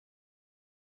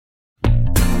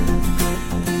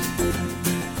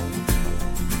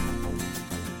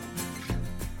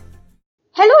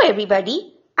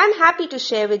everybody. I'm happy to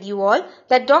share with you all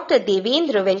that Dr.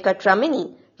 Devendra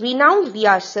Venkatramani, renowned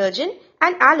VR surgeon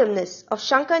and alumnus of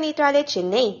Shankar Nethralaya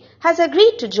Chennai, has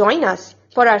agreed to join us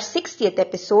for our 60th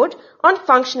episode on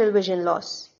functional vision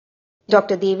loss.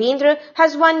 Dr. Devendra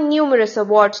has won numerous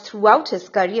awards throughout his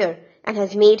career and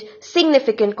has made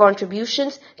significant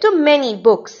contributions to many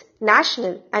books,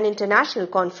 national and international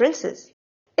conferences.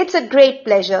 It's a great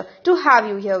pleasure to have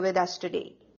you here with us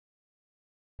today.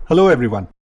 Hello everyone,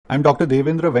 I'm Dr.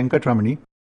 Devendra Venkatramani.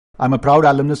 I'm a proud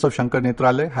alumnus of Shankar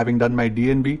Nethralaya, having done my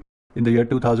DNB in the year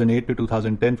 2008 to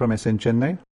 2010 from SN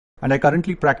Chennai, and I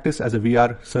currently practice as a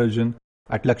VR surgeon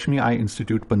at Lakshmi Eye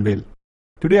Institute, Panvel.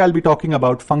 Today I'll be talking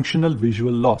about functional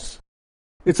visual loss.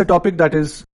 It's a topic that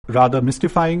is rather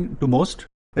mystifying to most,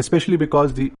 especially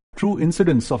because the true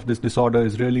incidence of this disorder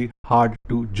is really hard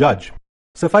to judge.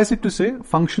 Suffice it to say,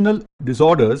 functional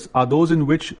disorders are those in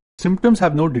which symptoms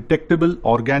have no detectable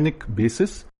organic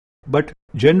basis, but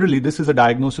generally this is a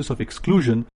diagnosis of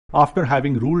exclusion after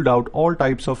having ruled out all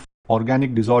types of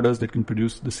organic disorders that can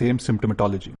produce the same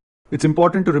symptomatology. It's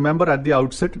important to remember at the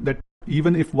outset that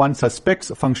even if one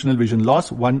suspects functional vision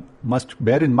loss, one must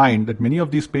bear in mind that many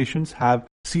of these patients have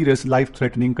serious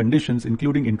life-threatening conditions,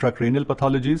 including intracranial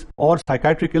pathologies or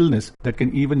psychiatric illness that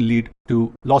can even lead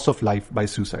to loss of life by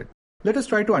suicide. Let us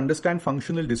try to understand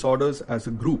functional disorders as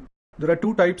a group. There are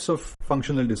two types of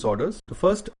functional disorders. The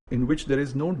first, in which there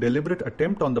is no deliberate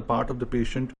attempt on the part of the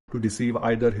patient to deceive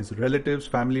either his relatives,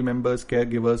 family members,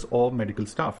 caregivers, or medical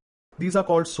staff. These are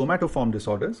called somatoform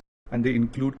disorders, and they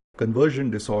include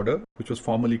conversion disorder, which was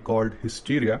formerly called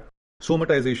hysteria,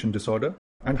 somatization disorder,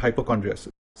 and hypochondriasis.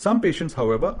 Some patients,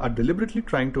 however, are deliberately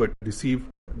trying to deceive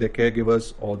their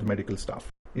caregivers or the medical staff.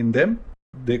 In them,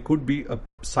 there could be a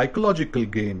psychological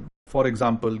gain, for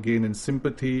example, gain in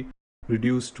sympathy,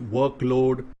 reduced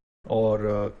workload,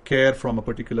 or care from a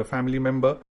particular family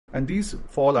member, and these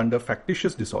fall under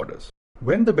factitious disorders.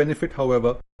 When the benefit,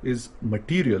 however, is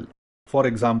material, for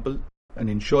example, an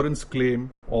insurance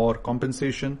claim or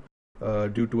compensation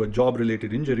due to a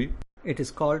job-related injury, it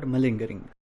is called malingering.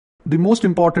 The most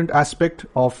important aspect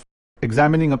of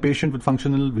examining a patient with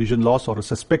functional vision loss or a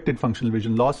suspected functional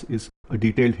vision loss is a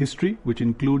detailed history, which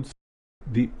includes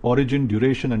the origin,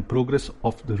 duration, and progress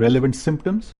of the relevant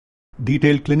symptoms,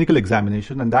 detailed clinical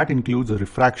examination, and that includes a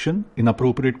refraction, in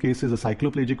appropriate cases a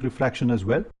cycloplegic refraction as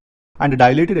well, and a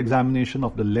dilated examination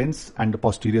of the lens and the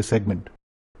posterior segment.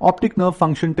 Optic nerve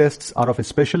function tests are of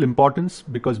special importance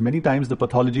because many times the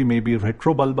pathology may be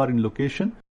retrobulbar in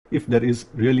location if there is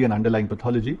really an underlying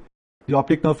pathology. The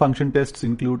optic nerve function tests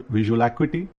include visual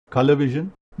acuity, color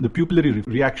vision, the pupillary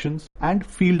reactions, and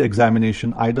field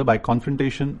examination either by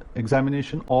confrontation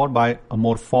examination or by a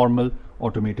more formal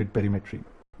automated perimetry.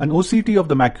 An OCT of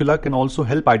the macula can also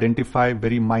help identify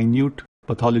very minute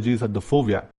pathologies at the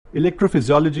fovea.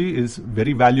 Electrophysiology is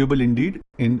very valuable indeed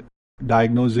in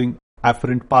diagnosing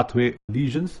afferent pathway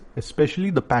lesions, especially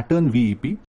the pattern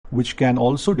VEP, which can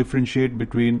also differentiate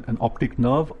between an optic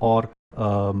nerve or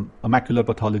a macular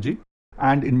pathology.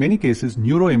 And in many cases,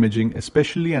 neuroimaging,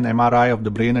 especially an MRI of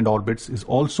the brain and orbits, is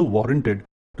also warranted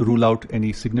to rule out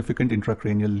any significant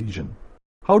intracranial lesion.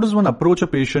 How does one approach a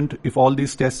patient if all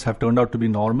these tests have turned out to be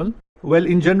normal? Well,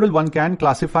 in general, one can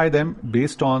classify them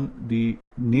based on the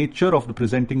nature of the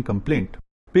presenting complaint.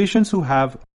 Patients who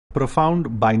have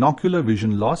profound binocular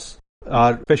vision loss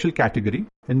are a special category.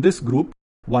 In this group,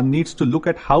 one needs to look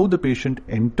at how the patient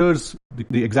enters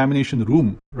the examination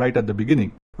room right at the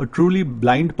beginning. A truly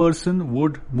blind person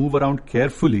would move around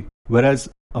carefully, whereas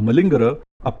a malingerer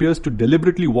appears to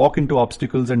deliberately walk into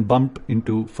obstacles and bump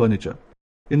into furniture.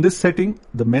 In this setting,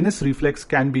 the menace reflex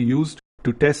can be used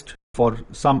to test for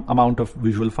some amount of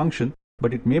visual function,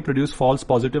 but it may produce false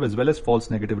positive as well as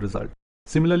false negative result.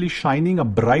 Similarly, shining a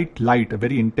bright light, a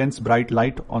very intense bright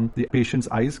light on the patient's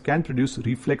eyes can produce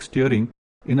reflex tearing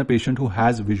in a patient who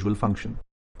has visual function.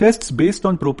 Tests based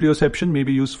on proprioception may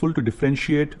be useful to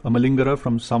differentiate a malingerer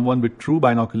from someone with true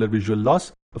binocular visual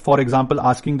loss. For example,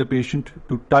 asking the patient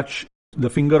to touch the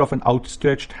finger of an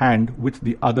outstretched hand with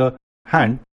the other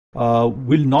hand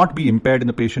will not be impaired in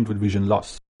a patient with vision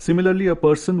loss. Similarly, a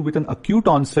person with an acute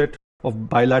onset of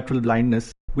bilateral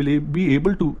blindness will be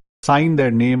able to sign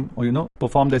their name or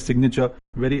perform their signature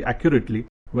very accurately,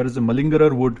 whereas a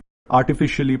malingerer would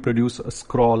artificially produce a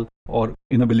scrawl or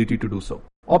inability to do so.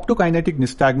 Optokinetic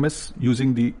nystagmus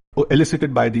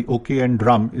elicited by the OKN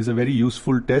drum is a very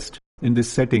useful test in this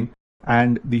setting,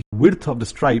 and the width of the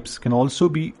stripes can also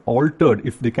be altered.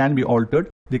 If they can be altered,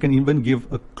 they can even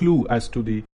give a clue as to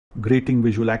the grating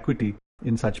visual acuity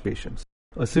in such patients.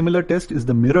 A similar test is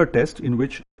the mirror test, in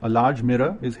which a large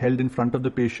mirror is held in front of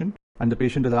the patient and the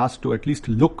patient is asked to at least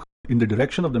look in the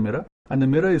direction of the mirror, and the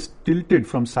mirror is tilted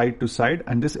from side to side,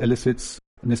 and this elicits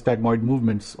nystagmoid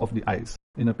movements of the eyes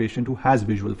in a patient who has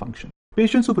visual function.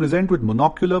 Patients who present with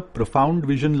monocular profound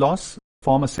vision loss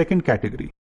form a second category.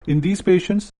 In these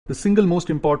patients, the single most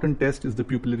important test is the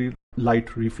pupillary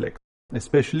light reflex,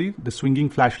 especially the swinging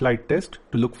flashlight test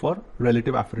to look for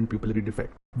relative afferent pupillary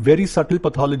defect. Very subtle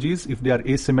pathologies, if they are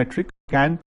asymmetric,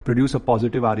 can produce a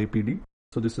positive RAPD.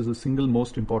 So this is the single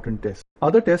most important test.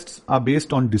 Other tests are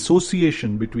based on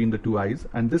dissociation between the two eyes,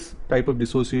 and this type of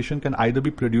dissociation can either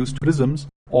be produced prisms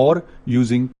or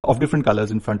using of different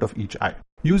colors in front of each eye.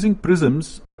 Using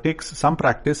prisms takes some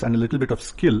practice and a little bit of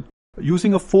skill.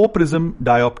 Using a 4-prism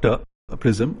diopter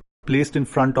prism placed in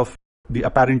front of the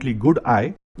apparently good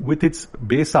eye with its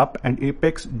base up and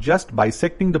apex just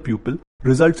bisecting the pupil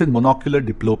results in monocular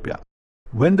diplopia.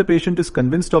 When the patient is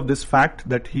convinced of this fact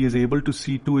that he is able to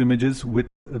see two images with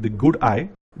the good eye,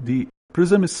 the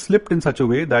prism is slipped in such a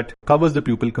way that covers the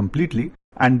pupil completely,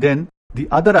 and then the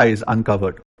other eye is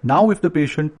uncovered. Now if the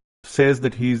patient says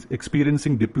that he is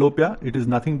experiencing diplopia, it is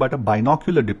nothing but a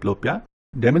binocular diplopia,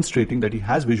 demonstrating that he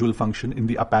has visual function in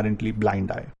the apparently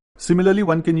blind eye. Similarly,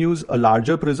 one can use a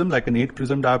larger prism like an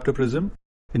 8-prism diopter prism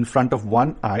in front of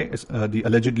one eye, the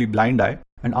allegedly blind eye,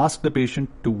 and ask the patient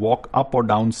to walk up or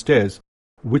down stairs,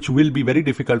 which will be very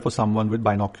difficult for someone with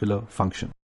binocular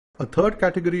function. A third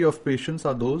category of patients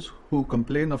are those who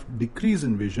complain of decrease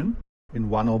in vision in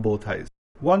one or both eyes.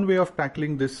 One way of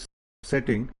tackling this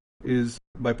setting is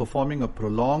by performing a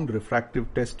prolonged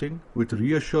refractive testing with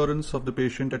reassurance of the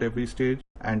patient at every stage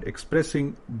and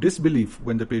expressing disbelief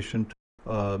when the patient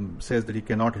says that he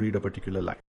cannot read a particular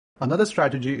line. Another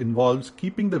strategy involves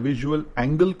keeping the visual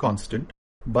angle constant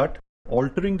but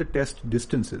altering the test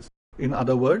distances. In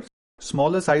other words,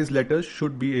 smaller size letters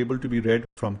should be able to be read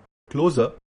from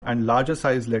closer and larger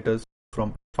size letters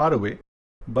from far away,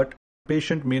 but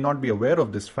patient may not be aware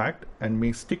of this fact and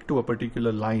may stick to a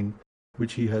particular line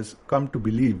which he has come to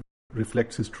believe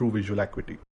reflects his true visual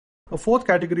acuity. A fourth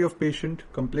category of patient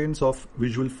complains of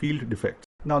visual field defects.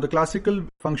 Now, the classical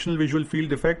functional visual field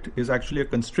defect is actually a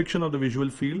constriction of the visual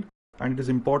field, and it is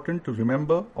important to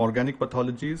remember organic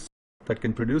pathologies that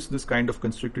can produce this kind of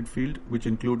constricted field, which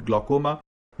include glaucoma,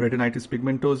 retinitis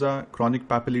pigmentosa, chronic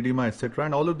papilledema, etc.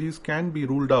 And all of these can be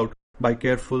ruled out by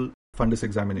careful fundus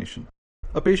examination.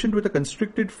 A patient with a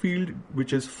constricted field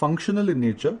which is functional in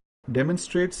nature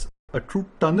demonstrates a true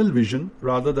tunnel vision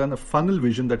rather than a funnel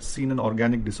vision that's seen in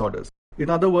organic disorders. In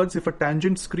other words, if a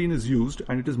tangent screen is used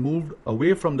and it is moved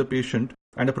away from the patient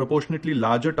and a proportionately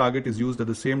larger target is used at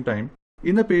the same time,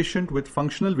 in a patient with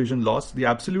functional vision loss, the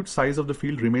absolute size of the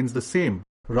field remains the same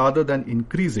rather than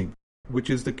increasing, which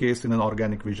is the case in an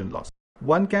organic vision loss.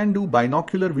 One can do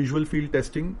binocular visual field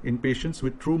testing in patients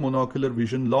with true monocular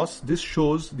vision loss. This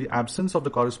shows the absence of the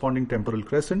corresponding temporal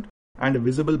crescent and a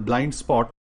visible blind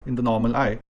spot in the normal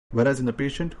eye, whereas in a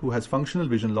patient who has functional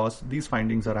vision loss, these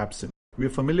findings are absent. We are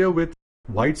familiar with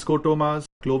white scotomas,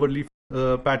 cloverleaf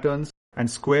patterns, and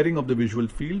squaring of the visual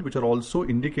field, which are also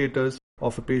indicators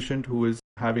of a patient who is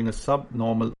having a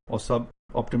subnormal or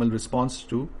suboptimal response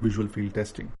to visual field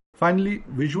testing. Finally,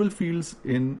 visual fields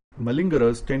in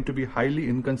malingerers tend to be highly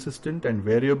inconsistent and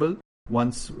variable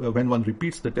when one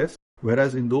repeats the test,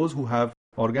 whereas in those who have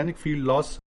organic field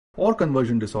loss or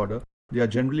conversion disorder, they are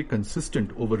generally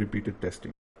consistent over repeated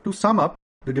testing. To sum up,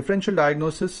 the differential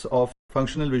diagnosis of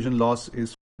functional vision loss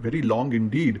is very long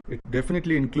indeed. It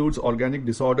definitely includes organic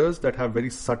disorders that have very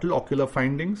subtle ocular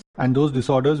findings and those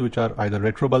disorders which are either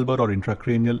retrobulbar or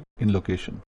intracranial in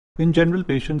location. In general,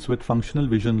 patients with functional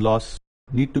vision loss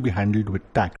need to be handled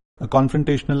with tact. A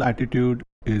confrontational attitude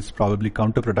is probably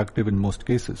counterproductive in most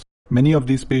cases. Many of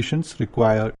these patients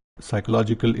require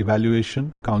psychological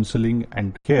evaluation, counseling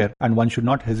and care, and one should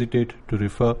not hesitate to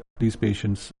refer these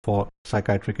patients for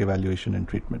psychiatric evaluation and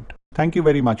treatment. Thank you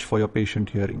very much for your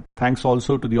patient hearing. Thanks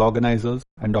also to the organizers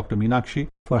and Dr. Meenakshi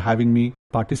for having me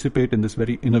participate in this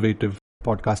very innovative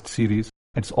podcast series.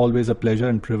 It's always a pleasure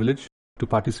and privilege to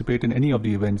participate in any of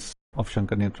the events of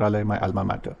Shankar Nethralaya, my alma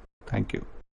mater. Thank you.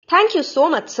 Thank you so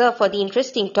much, sir, for the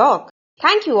interesting talk.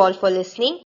 Thank you all for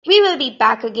listening. We will be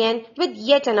back again with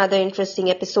yet another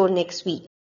interesting episode next week.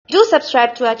 Do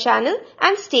subscribe to our channel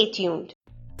and stay tuned.